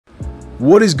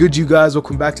What is good, you guys?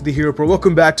 Welcome back to the Hero Pro.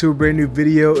 Welcome back to a brand new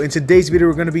video. In today's video,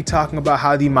 we're going to be talking about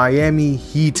how the Miami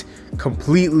Heat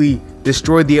completely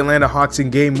destroyed the Atlanta Hawks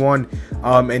in game 1,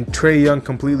 and Trae Young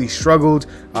completely struggled.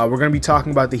 We're going to be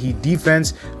talking about the Heat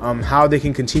defense, how they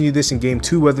can continue this in game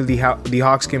 2, whether the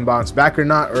Hawks can bounce back or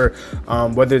not, or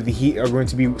whether the Heat are going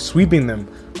to be sweeping them.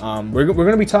 We're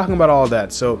going to be talking about all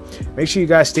that, so make sure you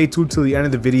guys stay tuned till the end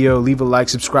of the video. Leave a like,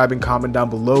 subscribe, and comment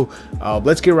down below.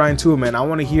 Let's get right into it, man. I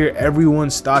want to hear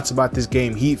everyone's thoughts about this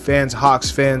game. Heat fans, Hawks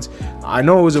fans. I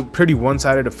know it was a pretty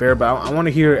one-sided affair, but I want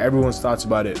to hear everyone's thoughts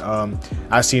about it.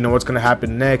 I see, what's going to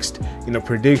happen next,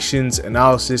 predictions,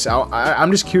 analysis. I'm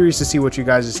just curious to see what you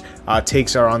guys'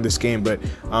 takes are on this game. But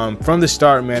from the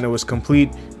start, man, it was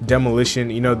complete demolition.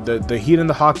 The Heat and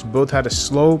the Hawks both had a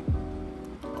slow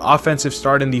offensive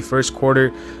start in the first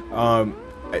quarter,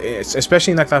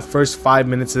 especially in like that first 5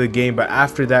 minutes of the game. But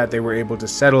after that, they were able to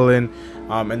settle in,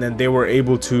 and then they were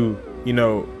able to,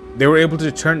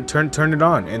 turn it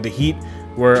on, and the Heat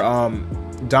were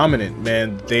dominant,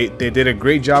 man. They did a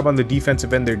great job on the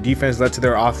defensive end. Their defense led to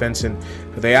their offense, and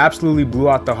they absolutely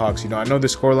blew out the Hawks. I know the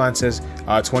scoreline says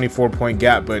 24-point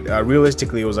gap, but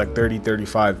realistically it was like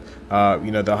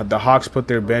 30-35. The Hawks put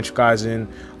their bench guys in,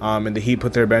 and the Heat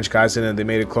put their bench guys in, and they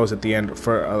made it close at the end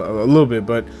for a little bit.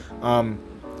 But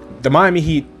the Miami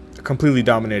Heat completely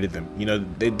dominated them.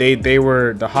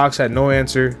 The Hawks had no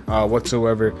answer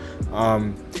whatsoever.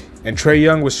 And Trae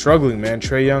Young was struggling, man.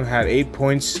 Trae Young had 8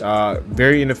 points,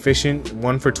 very inefficient,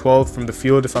 1 for 12 from the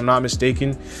field, if I'm not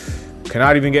mistaken.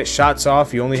 Cannot even get shots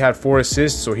off. He only had 4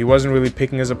 assists, so he wasn't really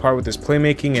picking us apart with his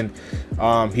playmaking, and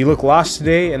he looked lost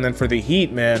today. And then for the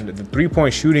Heat, man, the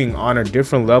three-point shooting on a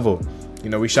different level.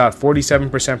 We shot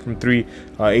 47% from 3,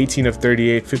 18 of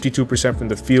 38, 52% from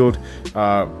the field.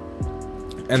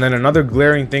 And then another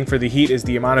glaring thing for the Heat is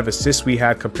the amount of assists we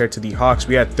had compared to the Hawks.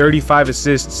 We had 35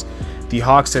 assists. The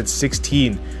Hawks had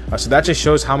 16. So that just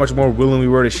shows how much more willing we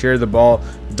were to share the ball.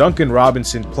 Duncan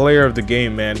Robinson, player of the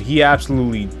game, man. He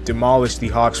absolutely demolished the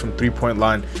Hawks from three-point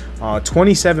line.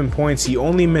 27 points. He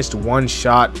only missed 1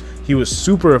 shot. He was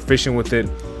super efficient with it.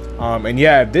 And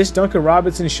yeah, if this Duncan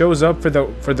Robinson shows up for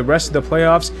the rest of the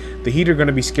playoffs, the Heat are going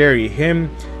to be scary. Him,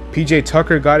 PJ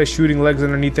Tucker got his shooting legs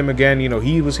underneath him again.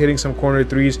 He was hitting some corner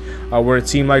threes where it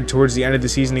seemed like towards the end of the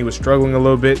season he was struggling a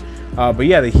little bit. But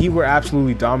yeah, the Heat were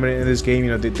absolutely dominant in this game.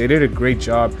 They did a great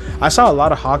job. I saw a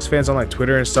lot of Hawks fans on like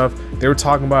Twitter and stuff. They were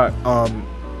talking about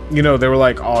they were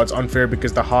like, oh, it's unfair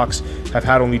because the Hawks have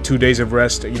had only 2 days of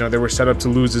rest. They were set up to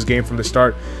lose this game from the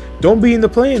start. Don't be in the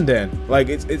play-in then. Like,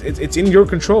 it's in your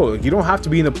control. You don't have to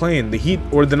be in the play-in. The Heat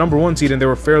were the #1 seed, and they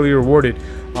were fairly rewarded.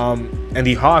 And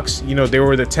the Hawks, they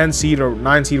were the 10 seed or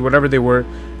 9 seed, whatever they were.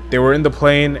 They were in the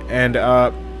play-in, and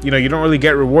you don't really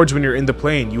get rewards when you're in the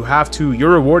play-in.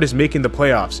 Your reward is making the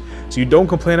playoffs. So you don't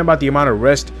complain about the amount of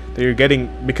rest that you're getting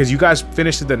because you guys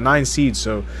finished at the 9 seed.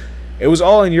 So it was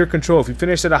all in your control. If you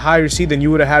finished at a higher seed, then you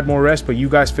would have had more rest, but you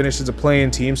guys finished as a play-in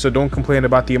team, so don't complain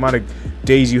about the amount of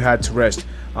days you had to rest.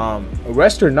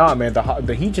 Rest or not, man,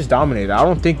 the Heat just dominated. I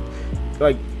don't think,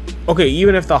 okay,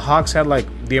 even if the Hawks had like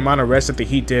the amount of rest that the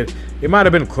Heat did, it might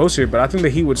have been closer, but I think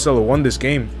the Heat would still have won this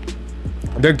game.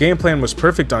 Their game plan was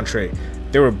perfect on Trae.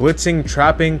 They were blitzing,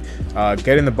 trapping,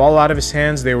 getting the ball out of his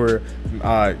hands. They were,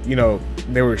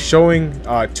 they were showing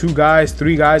 2 guys,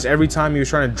 3 guys every time he was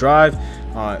trying to drive.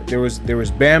 There was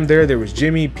Bam there was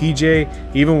Jimmy, PJ.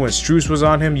 Even when Strus was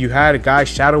on him, you had a guy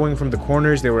shadowing from the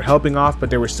corners. They were helping off, but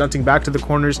they were stunting back to the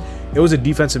corners. It was a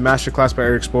defensive masterclass by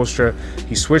Erik Spoelstra.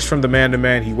 He switched from the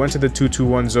man-to-man. He went to the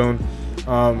 2-2-1 zone.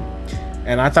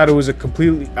 And I thought it was a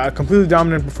completely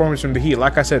dominant performance from the Heat.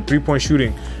 Like I said, three-point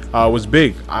shooting was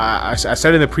big. I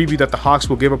said in the preview that the Hawks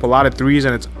will give up a lot of threes,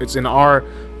 and it's in our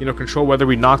control whether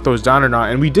we knock those down or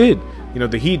not, and we did.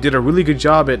 The Heat did a really good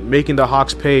job at making the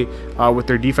Hawks pay with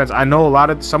their defense. I know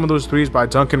some of those threes by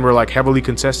Duncan were like heavily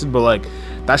contested, but like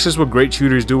that's just what great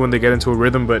shooters do when they get into a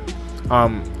rhythm. But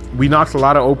we knocked a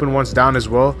lot of open ones down as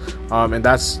well, and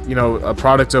that's a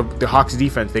product of the Hawks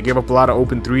defense. They gave up a lot of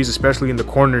open threes, especially in the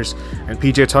corners, and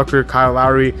PJ Tucker, Kyle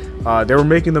Lowry, they were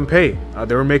making them pay.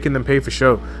 They were making them pay for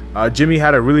sure. Jimmy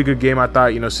had a really good game. I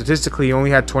thought, statistically he only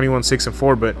had 21, 6, and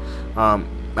 4, but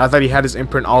I thought he had his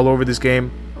imprint all over this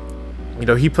game.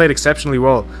 He played exceptionally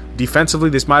well. Defensively,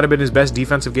 this might have been his best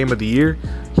defensive game of the year.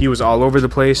 He was all over the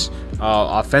place.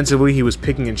 Offensively, he was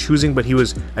picking and choosing, but he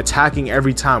was attacking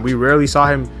every time. We rarely saw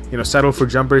him, settle for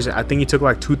jumpers. I think he took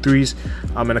like 2 threes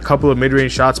and a couple of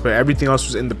mid-range shots, but everything else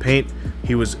was in the paint.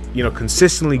 He was,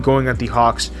 consistently going at the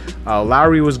Hawks.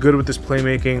 Lowry was good with his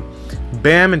playmaking.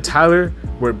 Bam and Tyler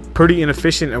were pretty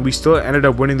inefficient, and we still ended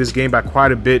up winning this game by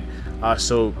quite a bit.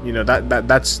 So you know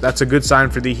that's a good sign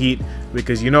for the Heat,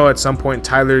 because you know at some point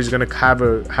Tyler is gonna have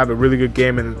a really good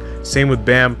game, and same with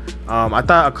Bam. I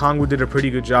thought Okongwu did a pretty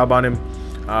good job on him.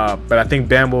 But I think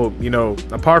Bam will, you know,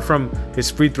 apart from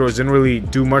his free throws, didn't really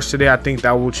do much today. I think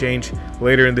that will change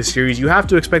later in the series. You have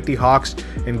to expect the Hawks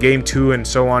in game 2 and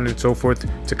so on and so forth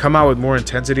to come out with more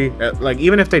intensity. Like,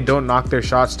 even if they don't knock their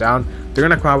shots down, they're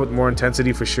going to come out with more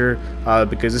intensity for sure,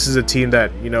 because this is a team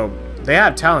that, you know, they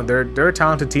have talent. They're a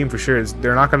talented team for sure.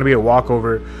 They're not going to be a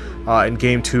walkover in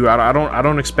game 2. I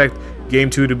don't expect game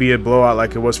 2 to be a blowout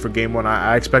like it was for game 1.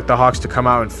 I expect the Hawks to come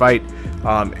out and fight.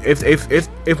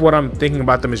 If what I'm thinking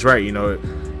about them is right, you know,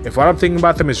 if what I'm thinking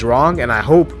about them is wrong, and I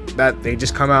hope that they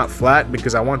just come out flat,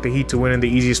 because I want the Heat to win in the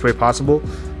easiest way possible,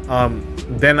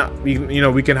 then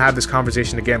we can have this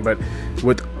conversation again. But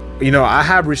with, you know, I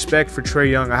have respect for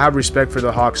Trae Young, I have respect for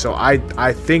the Hawks, so I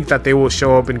think that they will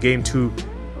show up in game 2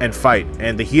 and fight,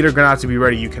 and the Heat are gonna have to be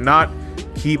ready. You cannot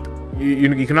keep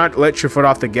you cannot let your foot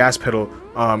off the gas pedal.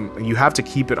 You have to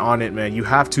keep it on it, man. You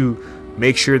have to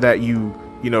make sure that you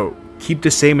know, keep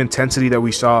the same intensity that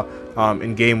we saw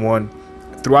in game 1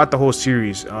 throughout the whole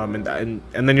series, and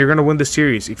then you're gonna win the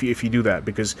series if you do that,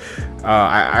 because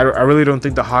I really don't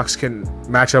think the Hawks can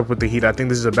match up with the Heat. I think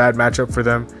this is a bad matchup for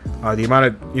them. The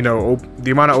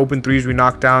amount of open threes we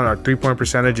knocked down, our 3-point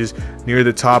percentage is near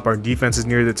the top, our defense is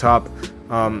near the top,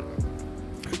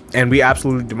 and we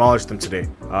absolutely demolished them today.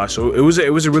 So it was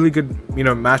a really good, you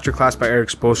know, masterclass by Eric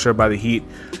Spoelstra, by the Heat.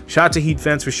 Shout out to Heat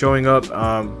fans for showing up,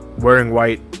 wearing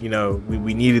white. You know,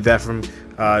 we needed that from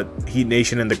Heat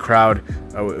Nation and the crowd.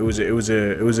 It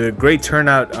was a great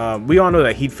turnout. We all know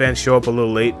that Heat fans show up a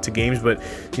little late to games, but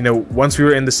you know, once we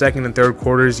were in the second and third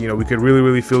quarters, you know, we could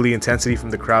really feel the intensity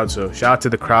from the crowd. So shout out to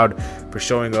the crowd for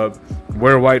showing up.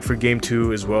 Wear white for game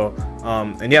 2 as well.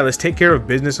 And yeah, let's take care of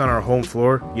business on our home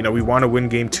floor. You know, we want to win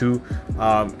game 2,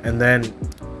 and then,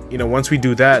 you know, once we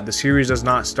do that, the series does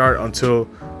not start until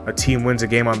a team wins a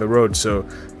game on the road. So,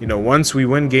 you know, once we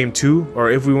win game 2, or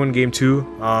if we win game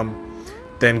 2,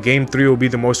 then game 3 will be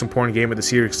the most important game of the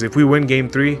series. Because if we win game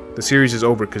 3, the series is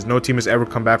over, because no team has ever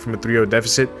come back from a 3-0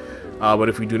 deficit. But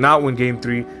if we do not win game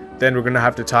 3, then we're going to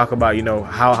have to talk about, you know,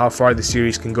 how far the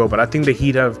series can go. But I think the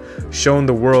Heat have shown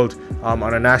the world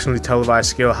on a nationally televised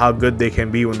scale how good they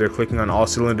can be when they're clicking on all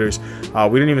cylinders.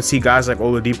 We didn't even see guys like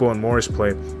Oladipo and Morris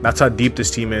play. That's how deep this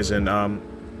team is. And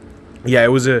yeah, it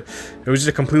was just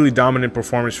a completely dominant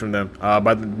performance from them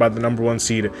by the number 1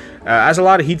 seed. As a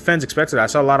lot of Heat fans expected, I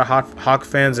saw a lot of Hawk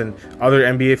fans and other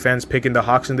NBA fans picking the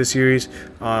Hawks in this series.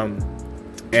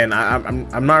 And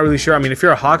I'm not really sure. I mean, if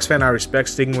you're a Hawks fan, I respect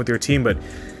sticking with your team, but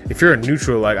if you're a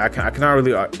neutral, like, I cannot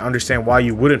really understand why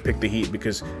you wouldn't pick the Heat,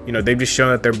 because, you know, they've just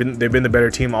shown that they've been the better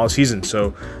team all season.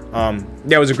 So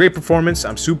yeah, it was a great performance.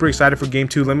 I'm super excited for game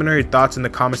 2. Let me know your thoughts in the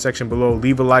comment section below.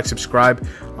 Leave a like, subscribe,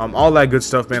 all that good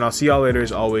stuff, man. I'll see y'all later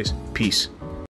as always. Peace.